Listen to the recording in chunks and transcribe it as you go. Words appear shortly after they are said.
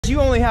You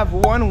only have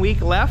 1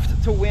 week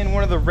left to win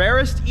one of the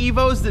rarest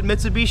Evos that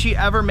Mitsubishi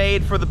ever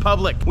made for the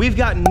public. We've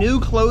got new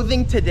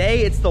clothing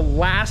today. It's the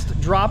last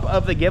drop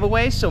of the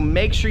giveaway, so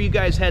make sure you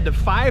guys head to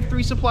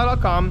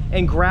 53supply.com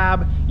and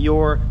grab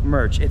your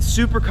merch. It's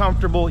super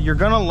comfortable. You're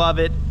gonna love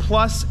it.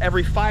 Plus,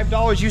 every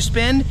 $5 you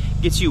spend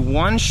gets you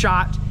one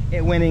shot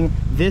at winning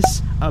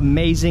this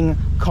amazing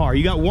car.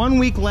 You got 1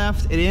 week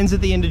left. It ends at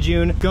the end of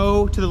June.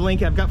 Go to the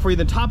link I've got for you at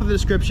the top of the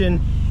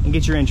description and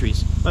get your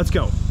entries. Let's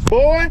go.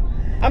 Boy,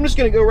 I'm just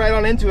gonna go right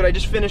on into it. I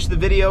just finished the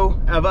video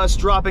of us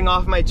dropping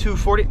off my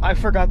 240. I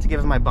forgot to give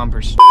him my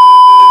bumpers.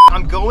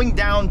 I'm going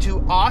down to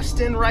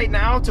Austin right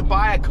now to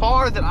buy a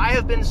car that I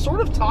have been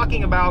sort of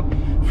talking about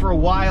for a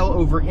while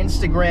over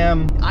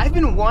Instagram. I've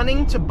been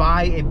wanting to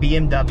buy a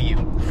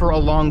BMW for a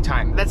long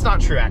time. That's not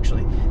true,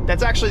 actually.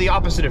 That's actually the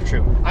opposite of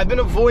true. I've been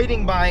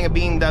avoiding buying a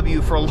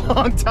BMW for a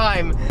long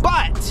time,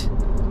 but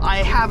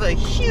I have a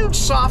huge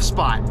soft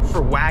spot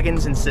for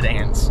wagons and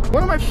sedans.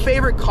 One of my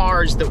favorite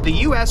cars that the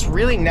US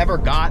really never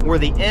got were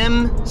the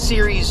M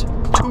Series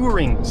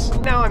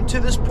Tourings. Now I'm to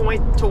this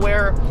point to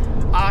where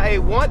I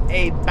want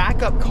a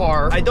backup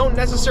car. I don't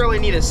necessarily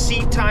need a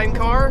seat time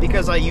car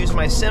because I use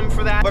my sim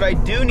for that, but I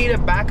do need a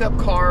backup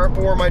car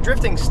for my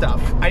drifting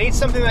stuff. I need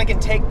something that I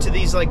can take to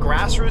these like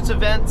grassroots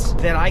events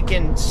that I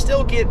can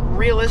still get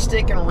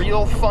realistic and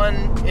real fun,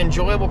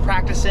 enjoyable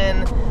practice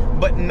in,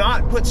 but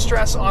not put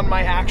stress on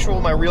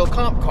my real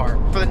comp car.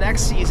 For the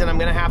next season, I'm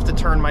gonna have to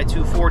turn my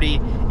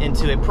 240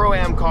 into a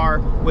Pro-Am car,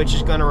 which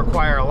is gonna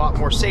require a lot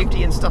more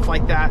safety and stuff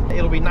like that.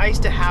 It'll be nice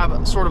to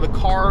have sort of a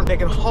car that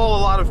can haul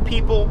a lot of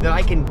people, that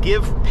I can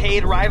give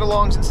paid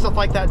ride-alongs and stuff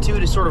like that too,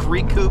 to sort of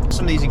recoup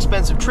some of these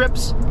expensive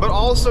trips, but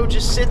also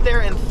just sit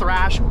there and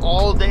thrash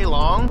all day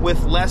long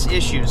with less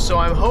issues. So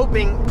I'm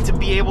hoping to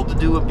be able to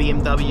do a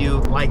BMW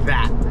like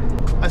that.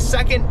 A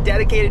second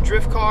dedicated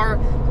drift car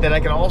that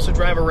I can also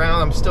drive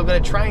around. I'm still gonna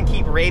try and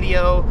keep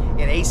radio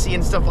and AC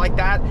and stuff like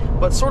that,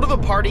 but sort of a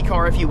party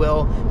car, if you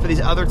will, for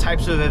these other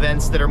types of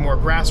events that are more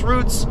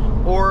grassroots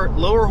or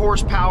lower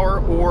horsepower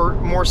or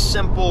more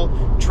simple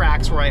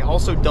tracks where I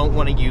also don't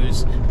wanna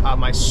use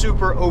my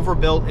super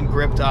overbuilt and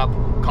gripped up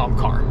comp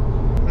car.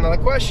 Now the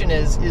question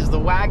is the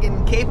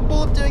wagon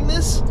capable of doing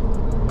this?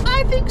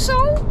 I think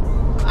so.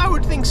 I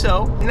would think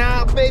so.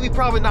 Now, maybe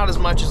probably not as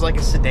much as like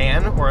a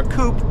sedan or a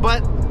coupe,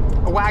 but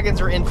wagons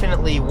are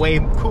infinitely way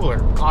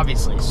cooler,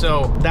 obviously.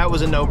 So that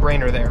was a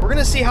no-brainer there. We're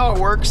gonna see how it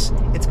works.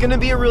 It's gonna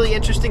be a really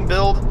interesting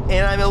build,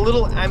 and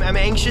I'm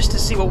anxious to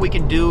see what we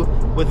can do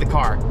with the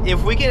car.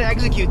 If we can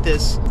execute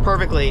this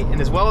perfectly and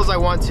as well as I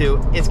want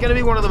to, it's gonna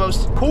be one of the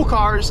most cool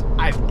cars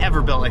I've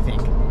ever built, I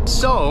think.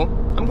 So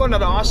I'm going down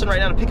to Austin right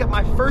now to pick up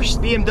my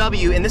first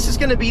BMW, and this is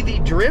gonna be the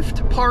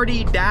Drift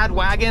Party Dad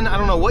Wagon. I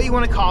don't know what you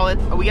wanna call it.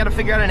 We gotta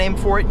figure out a name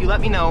for it. You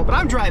let me know. But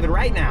I'm driving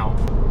right now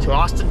to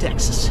Austin,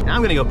 Texas. And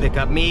I'm gonna go pick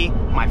up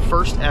my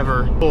first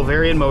ever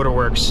Bulgarian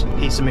Motorworks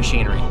piece of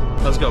machinery.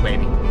 Let's go,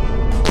 baby.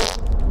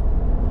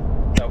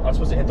 Oh, I was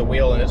supposed to hit the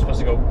wheel and it's supposed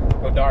to go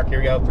dark. Here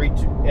we go, 3,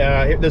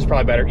 2, this is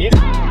probably better. Yeah.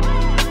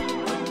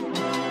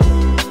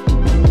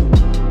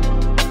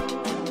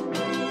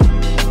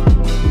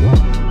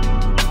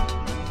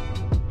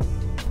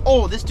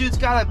 Oh, this dude's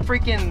got a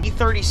freaking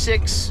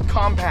E36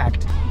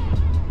 compact.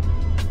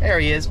 There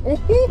he is. Oh,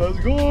 let's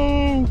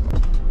go.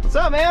 What's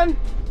up, man?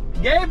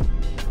 Gabe?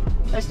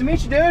 Nice to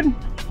meet you, dude.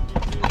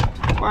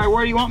 All right,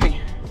 where do you want me?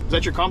 Is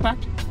that your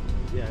compact?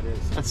 Yeah, it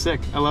is. That's sick.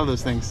 I love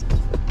those things.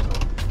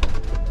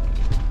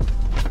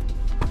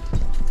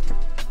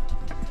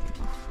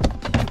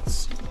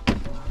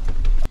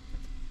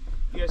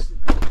 You guys.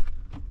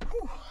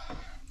 Whew.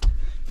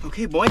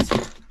 Okay, boys.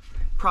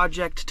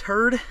 Project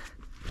Turd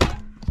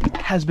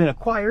has been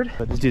acquired.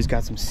 But this dude's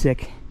got some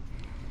sick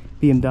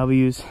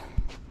BMWs.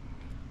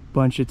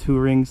 Bunch of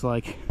Tourings,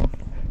 like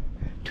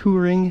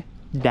Touring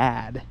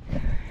Dad.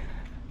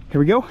 Here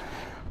we go.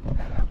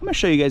 I'm gonna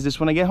show you guys this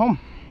when I get home.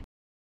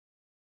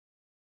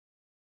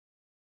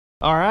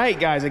 All right,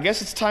 guys, I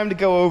guess it's time to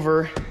go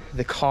over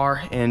the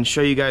car and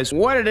show you guys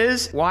what it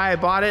is, why I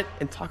bought it,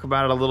 and talk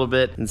about it a little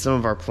bit and some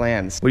of our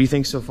plans. What do you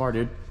think so far,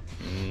 dude?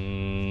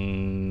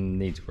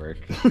 Needs work.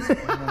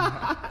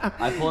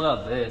 I pulled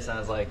up this and I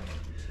was like,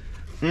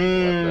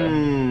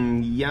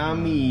 yummy.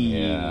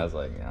 Yeah, I was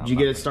like, did you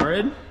get it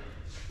started?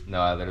 No,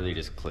 I literally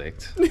just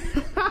clicked.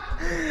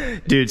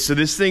 Dude, so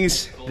this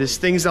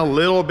thing's a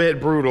little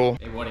bit brutal.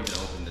 It won't even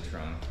open the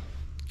trunk.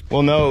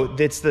 Well, no,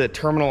 it's the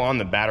terminal on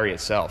the battery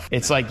itself.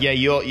 It's like,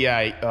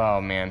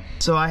 oh man.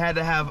 So I had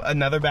to have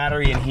another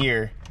battery in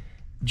here,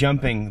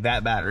 jumping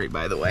that battery,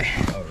 by the way.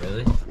 Oh,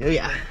 really? Oh,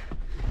 yeah.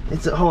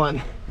 Hold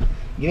on.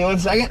 Give me 1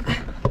 second.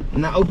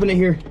 I'm not opening it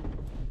here.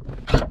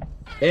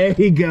 There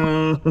you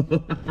go.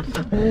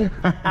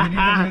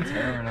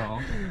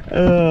 Terminal.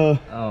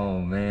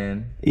 Oh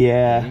man.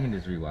 Yeah. You can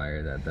just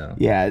rewire that though.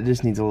 Yeah, it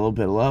just needs a little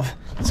bit of love.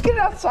 Let's get it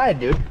outside,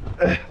 dude.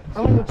 I'm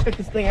gonna go check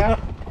this thing out.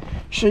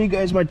 Show you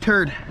guys my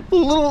turd. A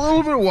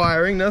little bit of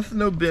wiring, nothing,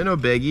 no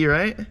biggie,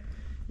 right?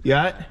 You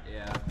got it?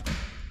 Yeah.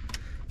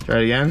 Try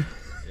it again.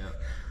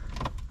 Yep.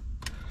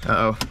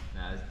 Uh-oh.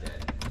 Nah, it's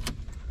dead.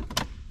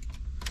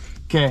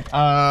 Okay,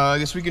 I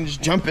guess we can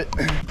just jump it.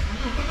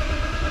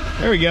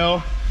 There we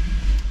go.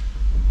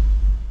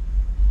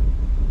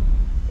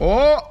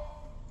 Oh!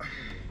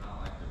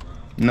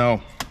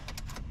 No.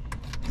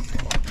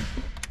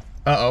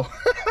 Uh-oh.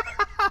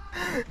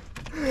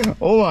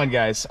 Hold on,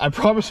 guys. I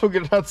promise we'll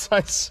get it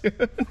outside soon.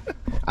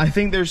 I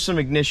think there's some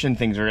ignition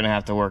things we're gonna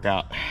have to work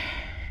out.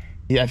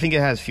 Yeah, I think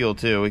it has fuel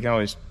too. We can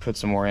always put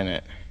some more in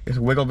it. Just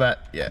wiggle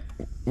that, yeah.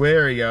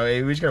 There we go.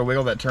 We just gotta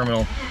wiggle that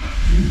terminal.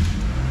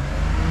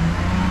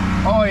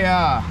 Oh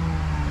yeah.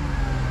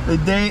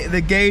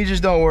 The gauges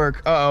don't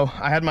work. Uh-oh,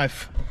 I had my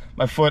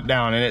foot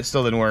down and it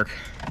still didn't work.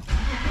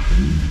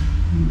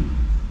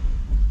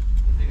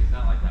 It's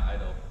not like the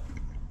idle.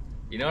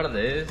 You know what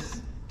it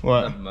is?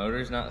 What? The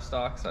motor's not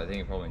stock, so I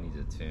think it probably needs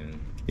a tune.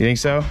 You think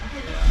so? Yeah.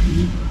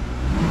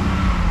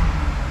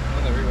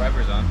 Oh, the rear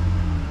wiper's on.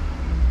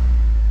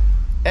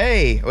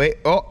 Hey, wait,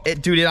 oh,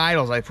 dude, it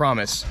idles, I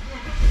promise.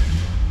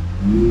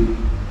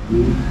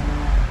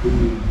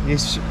 You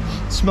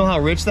smell how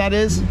rich that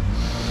is?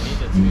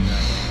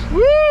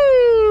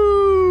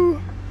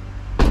 Woo!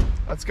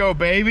 Let's go,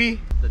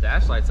 baby. The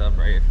dash lights up,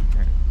 right?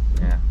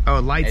 Yeah. Oh,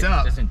 it lights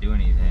up. It doesn't do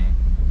anything.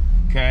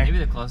 Okay. Maybe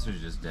the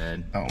cluster's just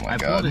dead. Oh my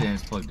God. I pulled it in,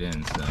 it's plugged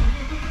in, so.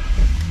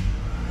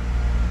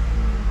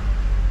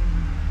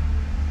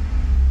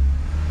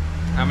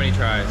 How many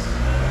tries?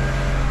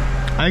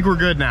 I think we're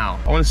good now.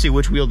 I want to see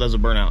which wheel does a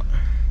burnout.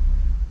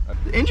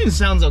 The engine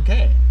sounds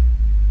okay.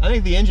 I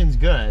think the engine's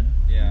good.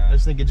 Yeah. I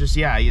just think it just,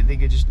 yeah, you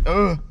think it just,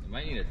 You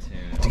might need a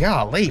tune.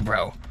 golly,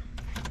 bro.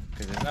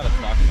 Because it's not a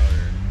stock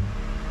motor.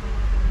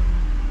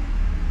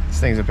 This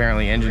thing's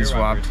apparently engine Rear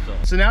swapped. wiper's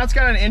still- So now it's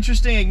got an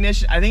interesting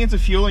ignition. I think it's a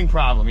fueling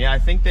problem. Yeah, I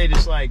think they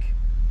just like,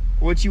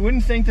 which you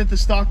wouldn't think that the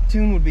stock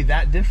tune would be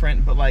that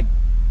different, but like.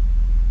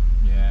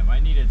 Yeah, it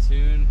might need a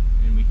tune,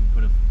 and we can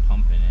put a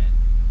pump in it.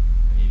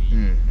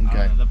 Maybe. Okay.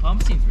 I don't know. The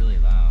pump seems really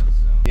loud,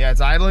 so. Yeah,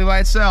 it's idling by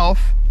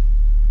itself.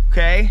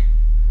 Okay.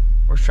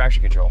 Where's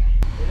traction control? It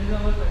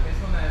doesn't look like this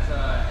one has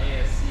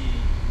ASC.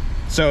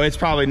 So it's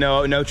probably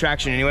no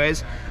traction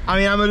anyways. I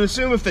mean, I'm gonna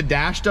assume if the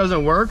dash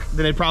doesn't work,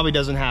 then it probably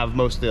doesn't have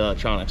most of the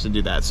electronics to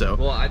do that, so.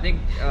 Well, I think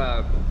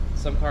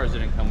some cars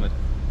didn't come with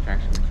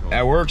traction control.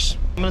 That works.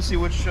 I'm gonna see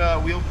which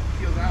wheel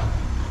feels out.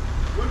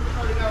 Which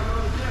car did I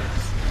roll the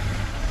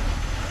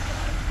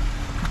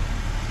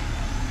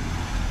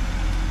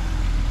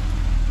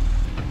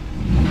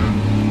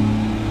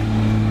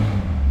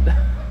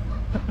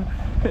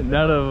dips?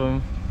 None of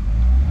them.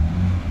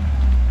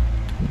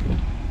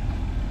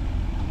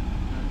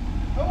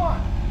 Come on.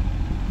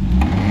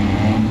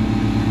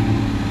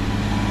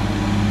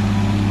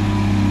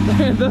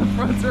 The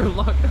fronts are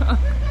locked up.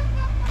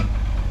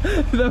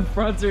 The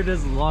fronts are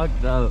just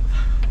locked up.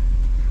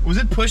 Was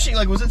it pushing?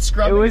 Like, was it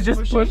scrubbing? It was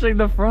just pushing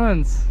the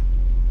fronts.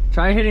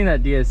 Try hitting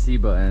that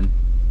DSC button.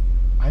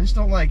 I just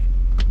don't like.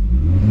 Oh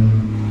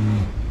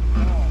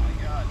my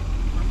God.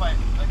 What if I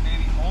like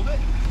maybe hold it?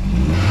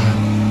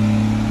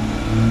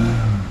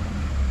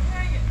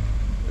 Dang it.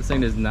 This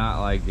thing does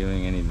not like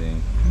doing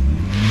anything.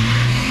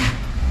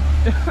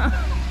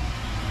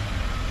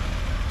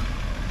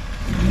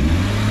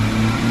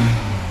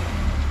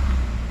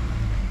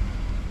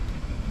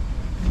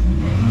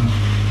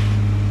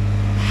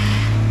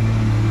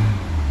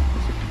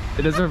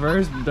 This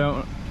reverse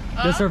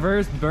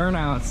reverse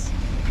burnouts.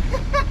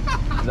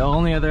 The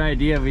only other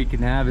idea we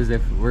can have is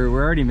if we're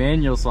already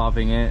manual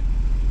swapping it,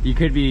 you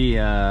could be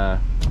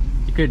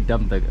you could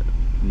dump the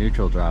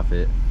neutral drop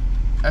it.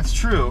 That's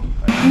true.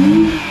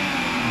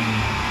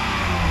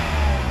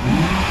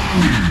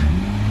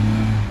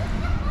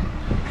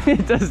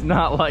 It does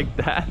not like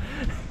that.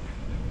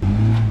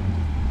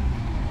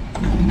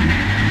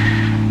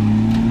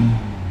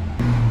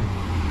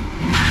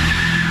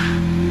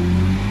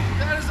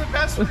 That is the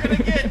best we're gonna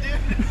get, dude.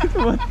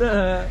 What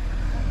the?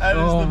 That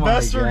is the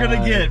best we're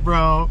gonna get,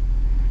 bro.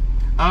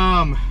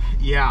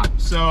 Yeah,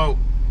 so.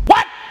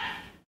 What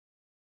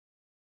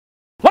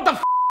the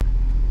f?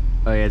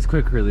 Oh yeah, it's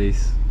quick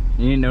release.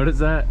 You didn't notice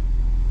that?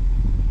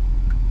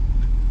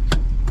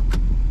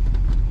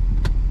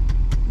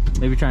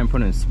 Maybe try and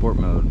put it in sport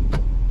mode.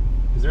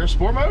 Is there a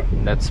sport mode?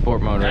 That's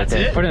sport mode right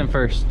there. It? Put it in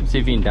first. See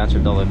if you can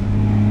downshift all it.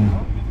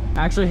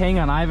 Actually, hang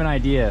on. I have an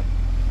idea.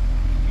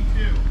 Me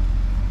too.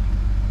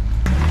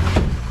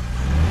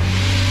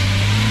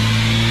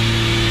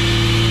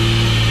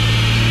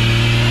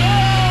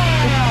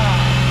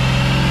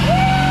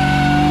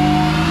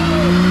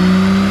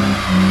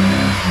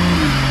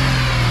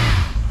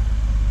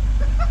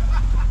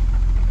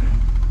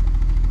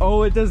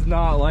 Oh, it does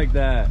not like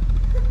that.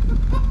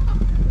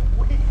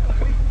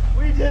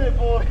 We did it,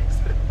 boys.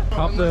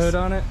 Pop the hood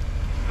on it.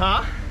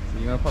 Huh?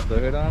 You gonna pop the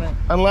hood on it?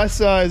 Unless,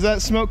 is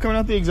that smoke coming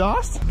out the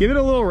exhaust? Give it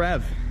a little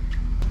rev.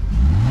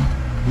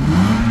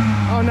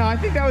 Oh no, I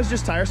think that was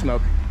just tire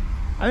smoke.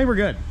 I think we're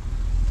good.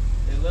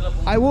 It lit up.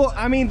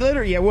 I mean,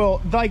 literally, yeah,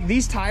 well, like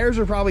these tires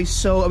are probably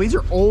so, these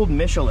are old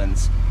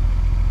Michelins.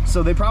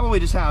 So they probably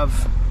just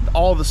have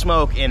all the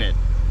smoke in it.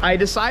 I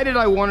decided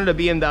I wanted a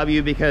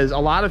BMW because a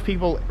lot of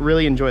people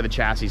really enjoy the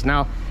chassis.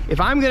 Now, if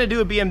I'm gonna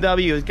do a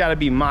BMW, it's gotta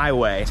be my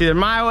way. It's either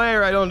my way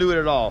or I don't do it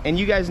at all. And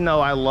you guys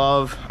know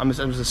I'm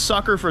a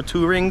sucker for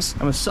Tourings.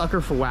 I'm a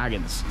sucker for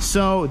wagons.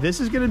 So this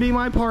is gonna be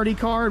my party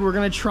card. We're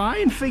gonna try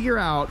and figure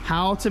out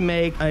how to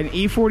make an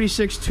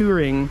E46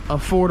 Touring a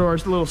 4-door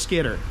little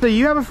skidder. So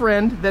you have a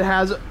friend that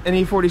has an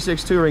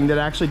E46 Touring that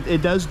actually,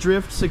 it does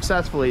drift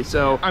successfully.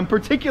 So I'm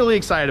particularly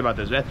excited about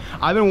this.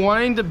 I've been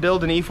wanting to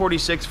build an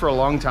E46 for a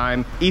long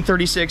time.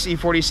 E36,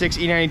 E46,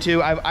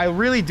 E92. I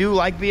really do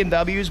like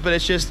BMWs, but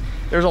it's just,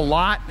 there's a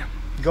lot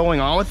going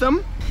on with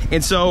them.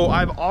 And so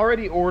I've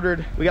already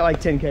ordered, we got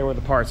like 10K worth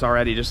of parts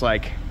already just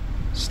like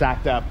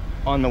stacked up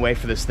on the way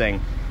for this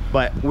thing.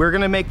 But we're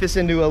gonna make this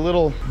into a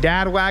little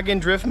dad wagon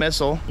drift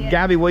missile. Yeah.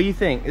 Gabby, what do you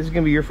think? This is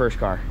gonna be your first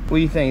car. What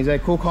do you think? Is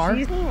that a cool car?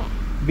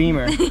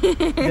 Beamer. Is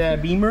that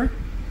a Beamer?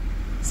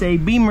 Say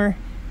Beamer.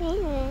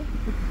 Beamer.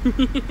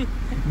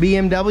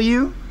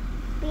 BMW?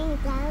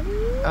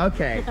 BMW.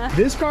 Okay,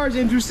 this car is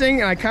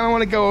interesting and I kind of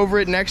want to go over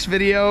it next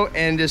video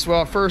and just,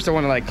 well, first I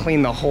want to like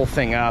clean the whole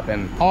thing up.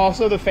 And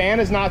also the fan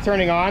is not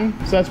turning on,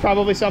 so that's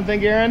probably something,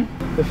 Garen.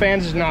 The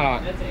fan's just not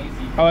on. That's AC.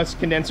 Oh, that's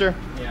condenser?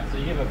 Yeah, so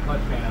you have a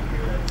clutch fan up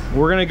here.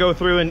 We're gonna go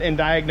through and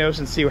diagnose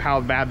and see how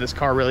bad this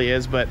car really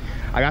is, but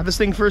I got this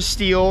thing for a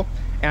steal.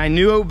 And I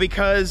knew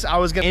because I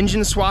was gonna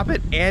engine swap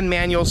it and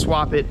manual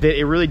swap it, that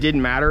it really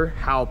didn't matter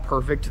how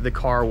perfect the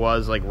car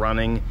was like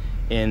running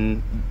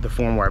in the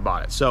form where I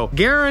bought it. So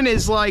Garen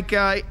is like,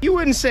 you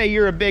wouldn't say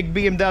you're a big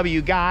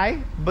BMW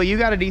guy, but you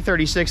got a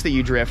D36 that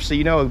you drift, so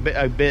you know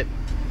a bit.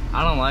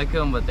 I don't like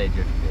them, but they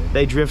drift good.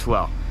 They drift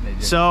well.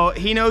 So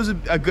he knows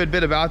a good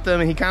bit about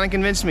them and he kind of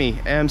convinced me.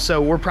 And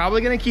so we're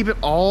probably gonna keep it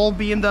all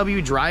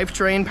BMW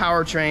drivetrain,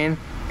 powertrain,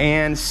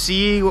 and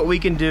see what we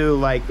can do,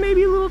 like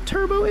maybe a little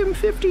turbo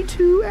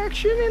M52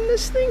 action in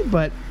this thing,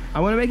 but I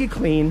want to make it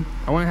clean.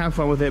 I want to have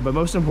fun with it, but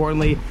most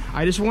importantly,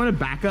 I just want a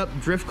backup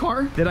drift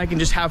car that I can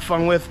just have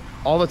fun with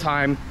all the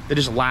time, that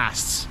just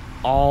lasts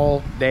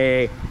all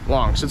day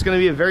long. So it's going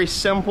to be a very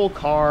simple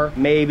car.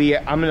 Maybe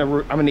I'm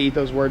gonna eat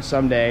those words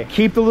someday.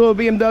 Keep the little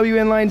BMW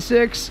inline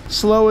 6,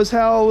 slow as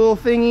hell, little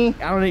thingy.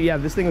 I don't know. Yeah,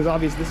 this thing was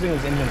obvious. This thing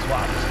was engine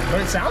swapped,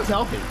 but it sounds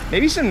healthy.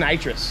 Maybe some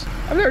nitrous.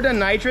 I've never done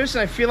nitrous,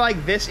 and I feel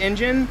like this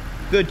engine,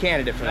 good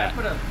candidate for that. I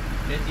put a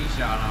 50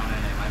 shot on it.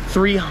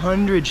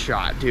 300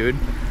 shot, dude.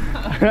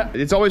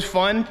 It's always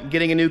fun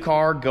getting a new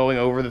car, going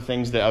over the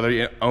things that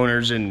other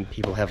owners and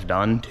people have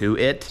done to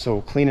it.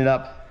 So clean it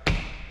up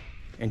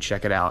and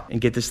check it out and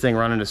get this thing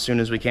running as soon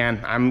as we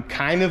can. I'm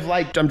kind of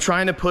like, I'm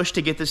trying to push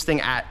to get this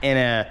thing at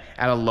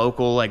a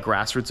local like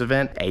grassroots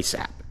event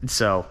ASAP.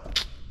 So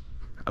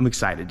I'm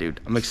excited,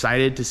 dude. I'm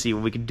excited to see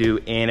what we can do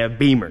in a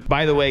Beamer.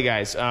 By the way,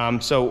 guys,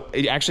 so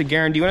actually,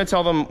 Garen, do you want to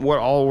tell them what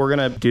all we're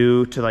gonna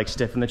do to like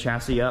stiffen the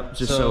chassis up?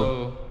 Just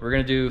so we're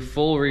gonna do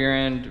full rear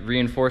end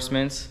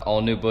reinforcements,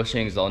 all new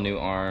bushings, all new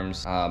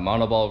arms,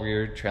 monoball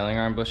rear trailing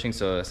arm bushing.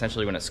 So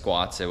essentially, when it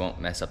squats, it won't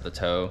mess up the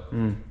toe.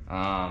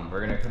 We're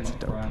gonna come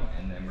up front,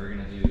 and then we're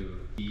gonna do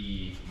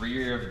the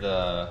rear of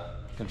the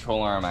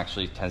control arm.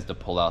 Actually, tends to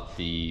pull out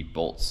the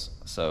bolts.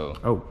 So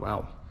oh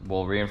wow.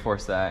 We'll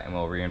reinforce that, and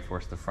we'll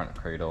reinforce the front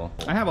cradle.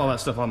 I have all that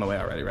stuff on the way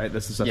already, right?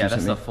 This is stuff. Yeah,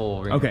 that's the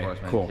full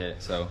reinforcement kit.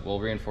 So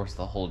we'll reinforce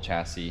the whole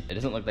chassis. It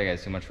doesn't look like it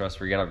has too much rust.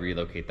 We gotta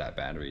relocate that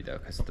battery though,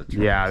 because the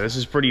this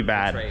is pretty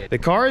bad. The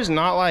car is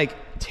not like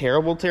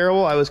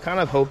terrible. I was kind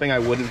of hoping I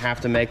wouldn't have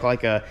to make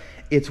like a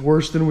 "it's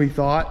worse than we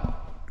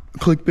thought"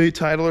 clickbait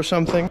title or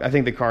something. I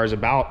think the car is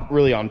about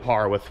really on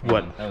par with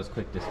what. That was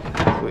quick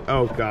disconnect.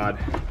 Oh God.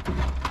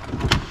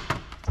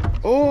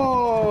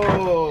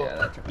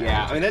 Oh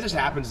yeah, I mean that just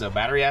happens though.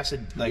 Battery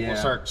acid will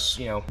start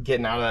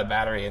getting out of that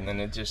battery, and then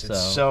it's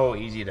so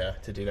easy to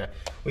do that.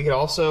 We could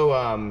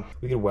also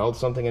we could weld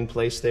something in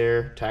place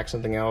there, tack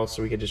something else,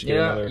 so we could just get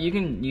another. You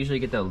can usually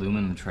get the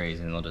aluminum trays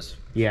and they'll just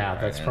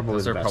that's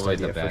probably the best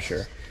idea for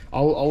sure.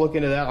 I'll look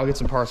into that. I'll get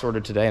some parts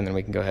ordered today, and then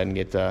we can go ahead and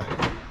get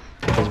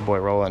this boy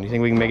rolling. You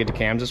think we can make it to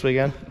Cam's this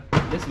weekend?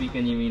 This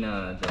weekend, you mean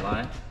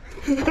July?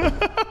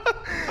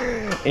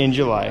 In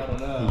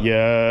July.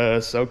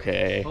 Yes,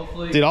 okay.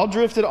 Hopefully. Dude, I'll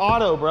drift it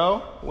auto,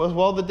 bro. With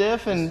weld the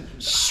diff and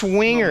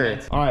swinger.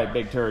 All right,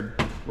 big turd.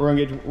 We're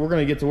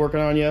gonna get to working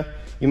on you.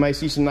 You might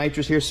see some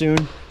nitrous here soon.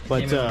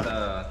 But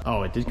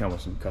oh, it did come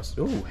with some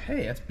custom. Oh,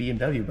 hey, that's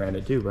BMW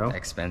branded too, bro.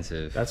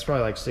 Expensive. That's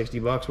probably like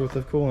 $60 worth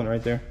of coolant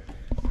right there.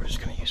 We're just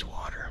gonna use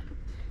water.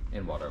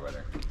 And water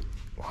weather.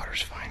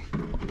 Water's fine.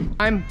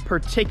 I'm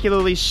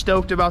particularly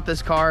stoked about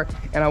this car,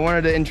 and I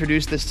wanted to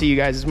introduce this to you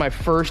guys. This is my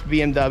first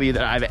BMW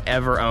that I've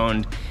ever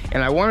owned,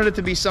 and I wanted it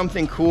to be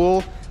something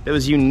cool that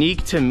was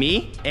unique to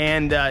me,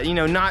 and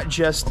not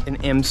just an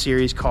M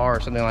series car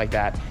or something like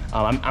that.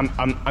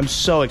 I'm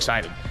so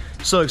excited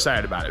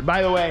about it.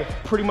 By the way,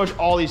 pretty much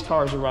all these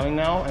cars are running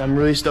now, and I'm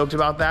really stoked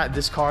about that.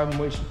 This car,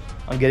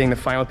 I'm getting the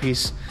final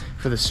piece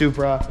for the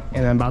Supra,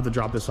 and I'm about to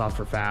drop this off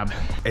for Fab.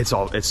 It's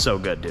so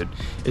good, dude.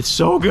 It's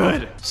so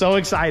good. So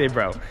excited,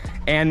 bro.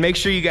 And make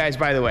sure you guys,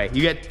 by the way,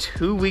 you got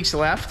 2 weeks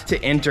left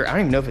to enter. I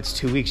don't even know if it's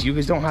 2 weeks. You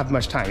guys don't have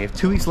much time. You have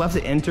 2 weeks left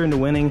to enter into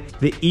winning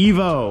the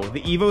Evo.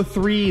 The Evo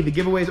 3, the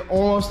giveaway is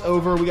almost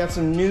over. We got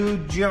some new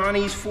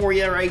Johnnies for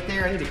you right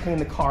there. I need to clean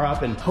the car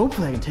up and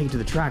hopefully I can take it to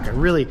the track. I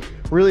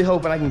really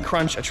hoping I can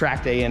crunch a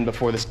track day in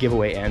before this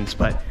giveaway ends,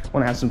 but I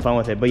want to have some fun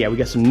with it. But yeah, we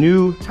got some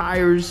new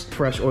tires,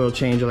 fresh oil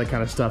change, all that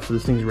kind of stuff, so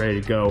this thing's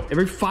ready to go.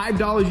 Every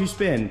 $5 you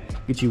spend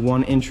gets you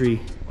 1 entry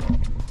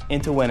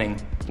into winning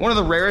one of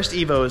the rarest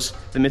Evos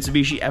that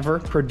Mitsubishi ever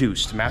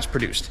produced, mass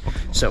produced.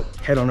 So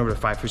head on over to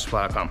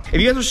 5freesupply.com. If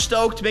you guys are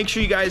stoked, make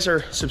sure you guys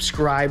are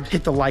subscribed,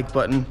 hit the like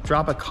button,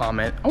 drop a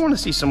comment. I want to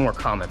see some more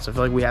comments. I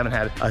feel like we haven't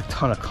had a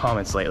ton of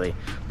comments lately.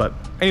 But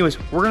anyways,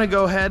 we're gonna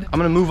go ahead. I'm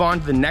gonna move on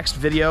to the next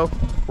video.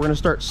 We're gonna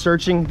start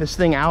searching this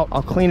thing out.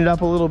 I'll clean it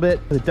up a little bit,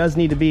 but it does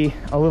need to be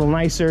a little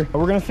nicer. But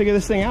we're gonna figure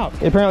this thing out.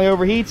 It apparently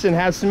overheats and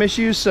has some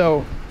issues,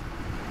 so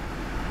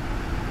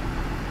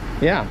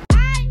yeah.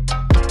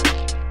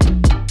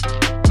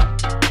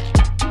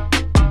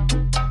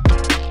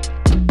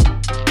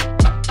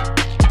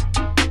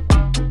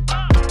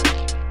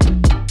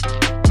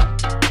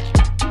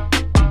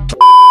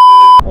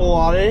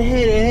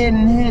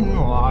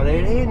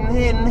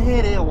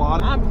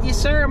 Yes,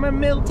 sir. I'm in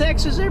Middle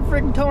Texas. There are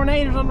freaking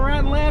tornadoes on the right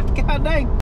and left. God dang.